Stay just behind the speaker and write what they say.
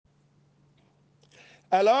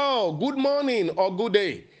Hello, good morning or good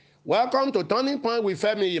day. Welcome to Turning Point with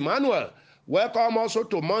Femi Emmanuel. Welcome also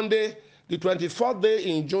to Monday, the 24th day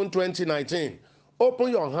in June 2019. Open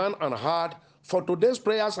your hand and heart for today's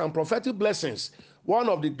prayers and prophetic blessings. One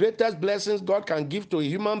of the greatest blessings God can give to a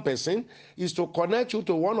human person is to connect you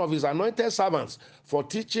to one of his anointed servants for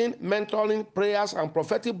teaching, mentoring, prayers, and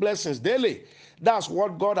prophetic blessings daily. That's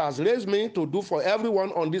what God has raised me to do for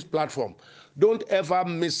everyone on this platform. Don't ever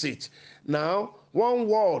miss it. Now, one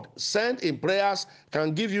word sent in prayers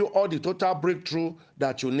can give you all the total breakthrough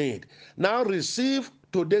that you need. Now, receive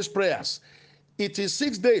today's prayers. It is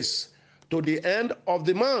 6 days to the end of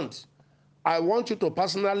the month. I want you to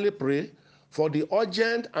personally pray for the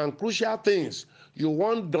urgent and crucial things you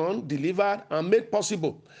want done, delivered, and made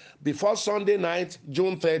possible before Sunday night,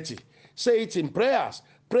 June 30. Say it in prayers.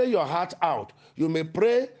 Pray your heart out. You may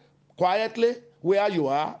pray quietly where you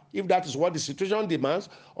are, if that is what the situation demands,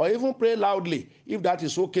 or even pray loudly, if that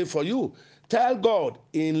is okay for you. Tell God,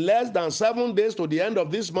 in less than 7 days to the end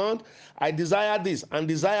of this month, I desire this and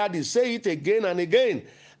desire this. Say it again and again.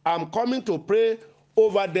 I'm coming to pray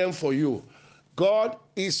over them for you. God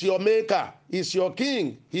is your maker, is your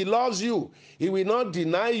king. He loves you. He will not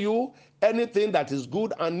deny you anything that is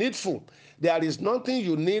good and needful. There is nothing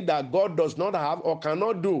you need that God does not have or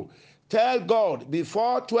cannot do. Tell God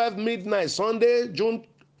before 12 midnight, Sunday, June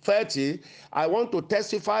 30, I want to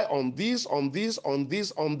testify on this, on this, on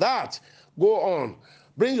this, on that. Go on.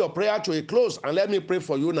 Bring your prayer to a close and let me pray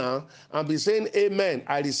for you now and be saying, Amen.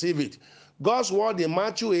 I receive it. God's word in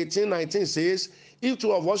Matthew 18:19 says, if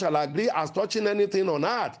two of us shall agree as touching anything on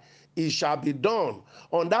earth, it shall be done.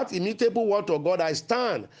 On that immutable word of God, I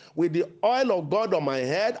stand with the oil of God on my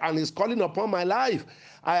head and is calling upon my life.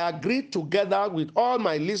 I agree together with all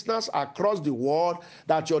my listeners across the world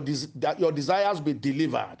that your desires be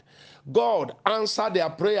delivered. God, answer their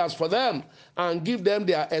prayers for them and give them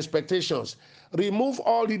their expectations. Remove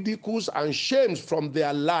all ridicules and shames from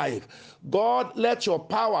their life. God, let your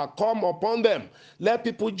power come upon them. Let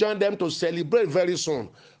people join them to celebrate very soon.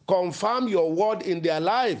 Confirm your word in their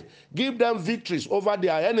life. Give them victories over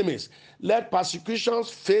their enemies. Let persecutions,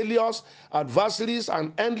 failures, adversaries,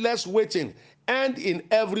 and endless waiting end in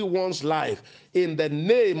everyone's life. In the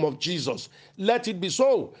name of Jesus, let it be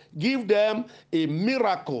so. Give them a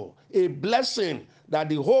miracle, a blessing that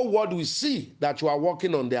the whole world will see that you are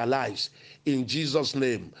working on their lives. In Jesus'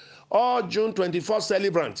 name. All June 24th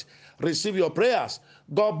celebrants, receive your prayers.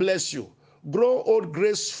 God bless you. Grow old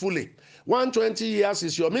gracefully. 120 years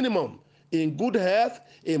is your minimum in good health,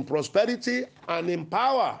 in prosperity, and in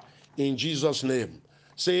power. In Jesus' name.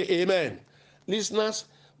 Say amen. Listeners,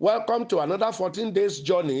 welcome to another 14 days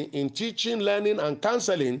journey in teaching, learning, and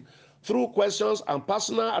counseling through questions and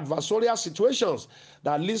personal adversarial situations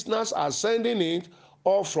that listeners are sending in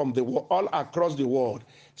all across the world.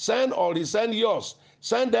 Send or resend yours.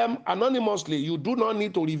 Send them anonymously. You do not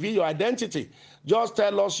need to reveal your identity. Just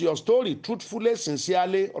tell us your story truthfully,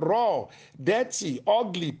 sincerely, raw, dirty,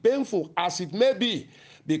 ugly, painful as it may be,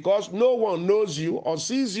 because no one knows you or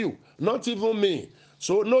sees you, not even me.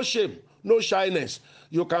 So no shame, no shyness.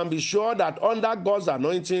 You can be sure that under God's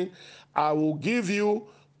anointing, I will give you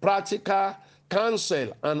practical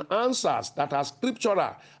counsel and answers that are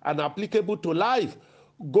scriptural and applicable to life.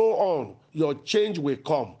 Go on, your change will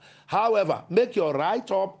come. However, make your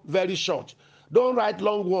write-up very short. Don't write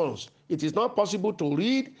long ones. It is not possible to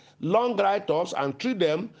read long write-ups and treat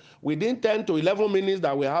them within 10 to 11 minutes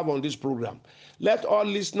that we have on this program. Let all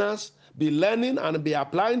listeners be learning and be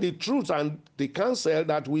applying the truth and the counsel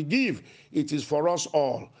that we give. It is for us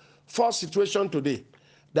all. First situation today.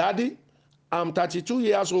 Daddy, I'm 32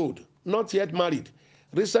 years old, not yet married.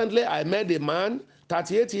 Recently, I met a man,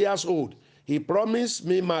 38 years old. He promised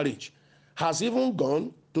me marriage, has even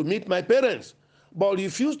gone to meet my parents, but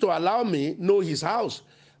refused to allow me know his house.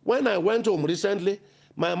 When I went home recently,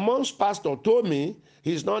 my mom's pastor told me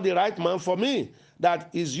he's not the right man for me, that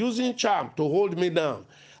he's using charm to hold me down.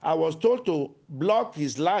 I was told to block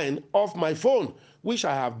his line off my phone, which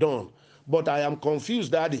I have done, but I am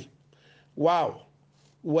confused, Daddy. Wow.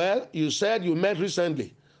 Well, you said you met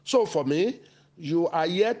recently. So for me, you are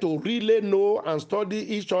here to really know and study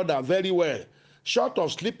each other very well. Short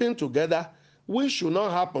of sleeping together, which should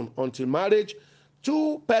not happen until marriage,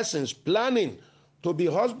 two persons planning to be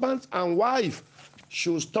husband and wife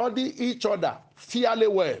should study each other fairly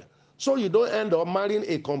well, so you don't end up marrying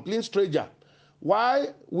a complete stranger. Why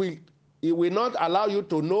he will not allow you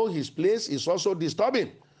to know his place is also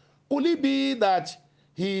disturbing. Could it be that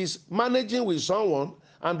he is managing with someone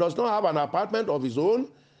and does not have an apartment of his own?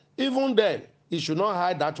 Even then, he should not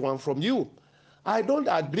hide that one from you. I don't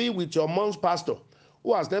agree with your mom's pastor,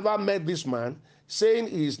 who has never met this man, saying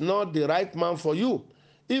he is not the right man for you.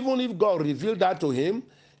 Even if God revealed that to him,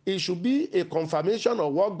 it should be a confirmation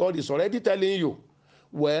of what God is already telling you.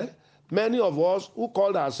 Well, many of us who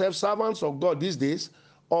call ourselves servants of God these days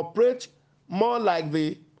operate more like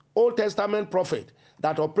the Old Testament prophet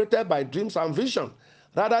that operated by dreams and vision,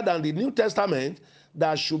 rather than the New Testament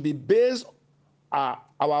that should be based our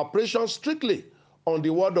operation strictly on the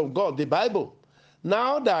Word of God, the Bible.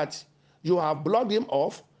 Now that you have blocked him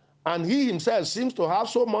off and he himself seems to have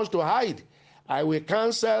so much to hide, I will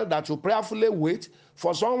counsel that you prayerfully wait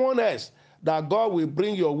for someone else that God will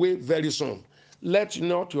bring your way very soon. Let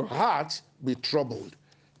not your heart be troubled.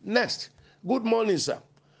 Next, good morning, sir.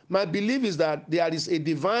 My belief is that there is a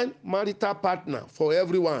divine marital partner for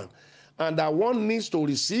everyone, and that one needs to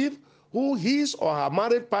receive who his or her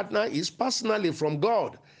married partner is personally from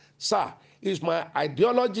God. Sir, is my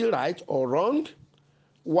ideology right or wrong?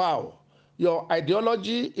 Wow, your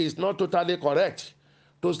ideology is not totally correct.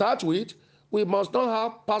 To start with, we must not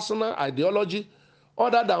have personal ideology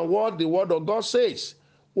other than what the Word of God says.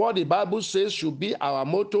 What the Bible says should be our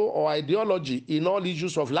motto or ideology in all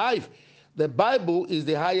issues of life. The Bible is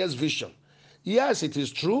the highest vision. Yes, it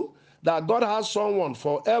is true that God has someone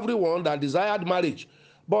for everyone that desired marriage,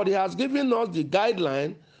 but He has given us the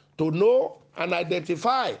guideline to know and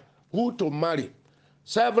identify who to marry.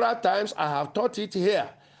 Several times I have taught it here.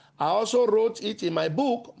 I also wrote it in my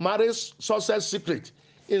book, Marriage Success Secret.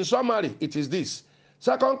 In summary, it is this.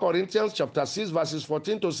 2 Corinthians chapter 6, verses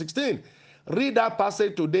 14 to 16. Read that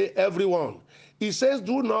passage today, everyone. It says,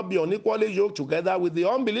 do not be unequally yoked together with the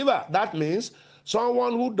unbeliever. That means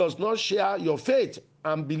someone who does not share your faith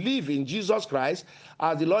and believe in Jesus Christ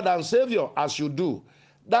as the Lord and Savior as you do.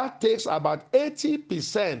 That takes about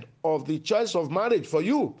 80% of the choice of marriage for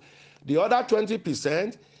you. The other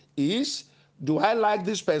 20% is, do I like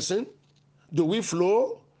this person? Do we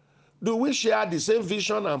flow? Do we share the same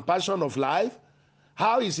vision and passion of life?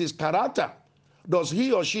 How is his character? Does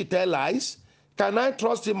he or she tell lies? Can I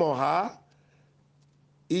trust him or her?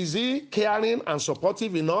 Is he caring and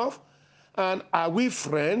supportive enough? And are we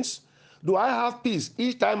friends? Do I have peace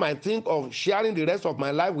each time I think of sharing the rest of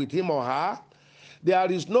my life with him or her?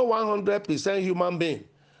 There is no 100% human being.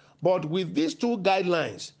 But with these two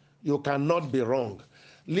guidelines, you cannot be wrong.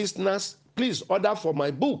 Listeners, please order for my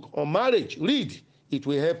book on marriage. Read. It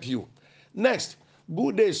will help you. Next,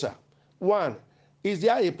 good day, sir. 1. Is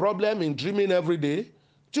there a problem in dreaming every day?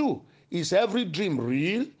 2. Is every dream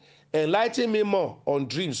real? Enlighten me more on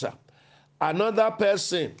dreams, sir. Another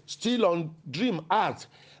person still on dream asked,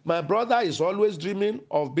 my brother is always dreaming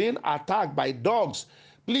of being attacked by dogs.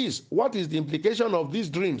 Please, what is the implication of these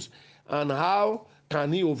dreams and how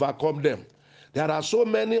can he overcome them? There are so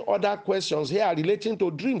many other questions here relating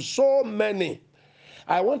to dreams, so many.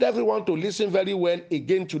 I want everyone to listen very well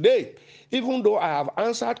again today, even though I have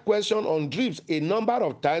answered questions on dreams a number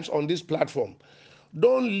of times on this platform.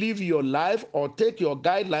 Don't live your life or take your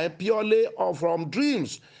guideline purely from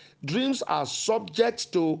dreams. Dreams are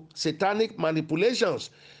subject to satanic manipulations.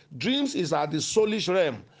 Dreams is at the soulish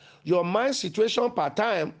realm. Your mind situation per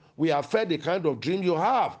time will affect the kind of dream you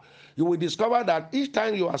have. You will discover that each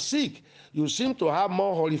time you are sick, you seem to have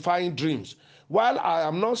more horrifying dreams. While I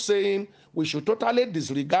am not saying we should totally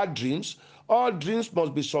disregard dreams, all dreams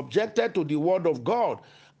must be subjected to the Word of God,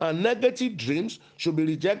 and negative dreams should be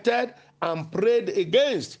rejected and prayed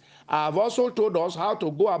against. I have also told us how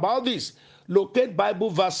to go about this. Locate Bible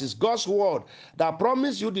verses, God's word, that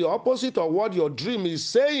promise you the opposite of what your dream is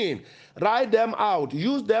saying. Write them out.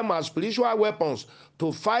 Use them as spiritual weapons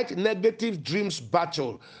to fight negative dreams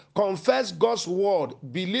battle. Confess God's word.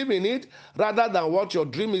 Believe in it rather than what your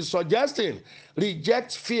dream is suggesting.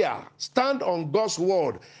 Reject fear. Stand on God's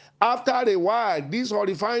word. After a while, these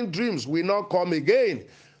horrifying dreams will not come again.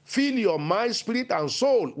 Fill your mind, spirit, and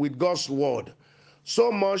soul with God's word.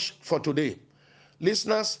 So much for today.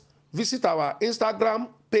 Listeners, visit our Instagram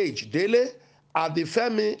page daily at the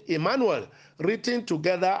Femi Emmanuel, written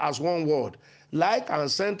together as one word. Like and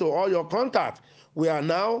send to all your contacts. We are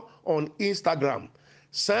now on Instagram.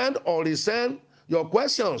 Send or resend your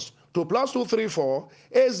questions to +234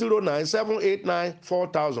 809 789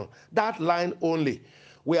 4000. That line only.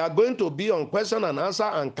 We are going to be on question and answer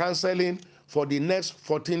and counseling for the next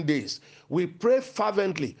 14 days. We pray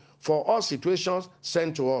fervently for all situations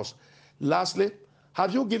sent to us. Lastly,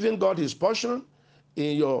 have you given God his portion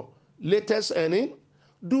in your latest earning?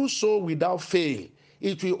 Do so without fail.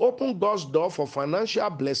 It will open God's door for financial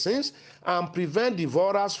blessings and prevent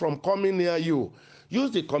devourers from coming near you.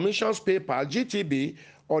 Use the commissions PayPal, GTB,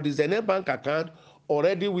 or the Zenith Bank account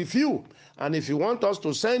already with you. And if you want us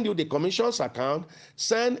to send you the commissions account,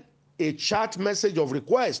 send a chat message of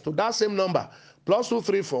request to that same number,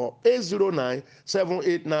 +234 809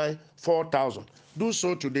 789 4000. Do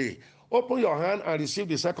so today. Open your hand and receive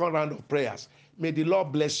the second round of prayers. May the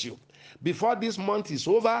Lord bless you. Before this month is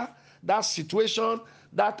over, that situation,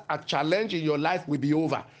 that a challenge in your life will be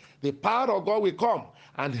over. The power of God will come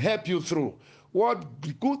and help you through. What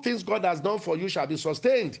good things God has done for you shall be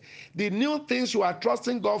sustained. The new things you are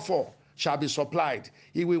trusting God for shall be supplied.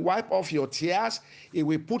 He will wipe off your tears. He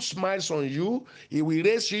will put smiles on you. He will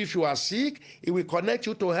raise you if you are sick. He will connect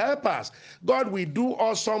you to helpers. God will do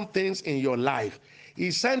awesome things in your life.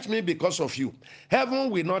 He sent me because of you. Heaven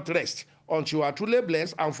will not rest until you are truly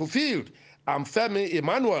blessed and fulfilled. I'm Femi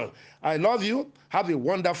Emmanuel. I love you. Have a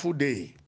wonderful day.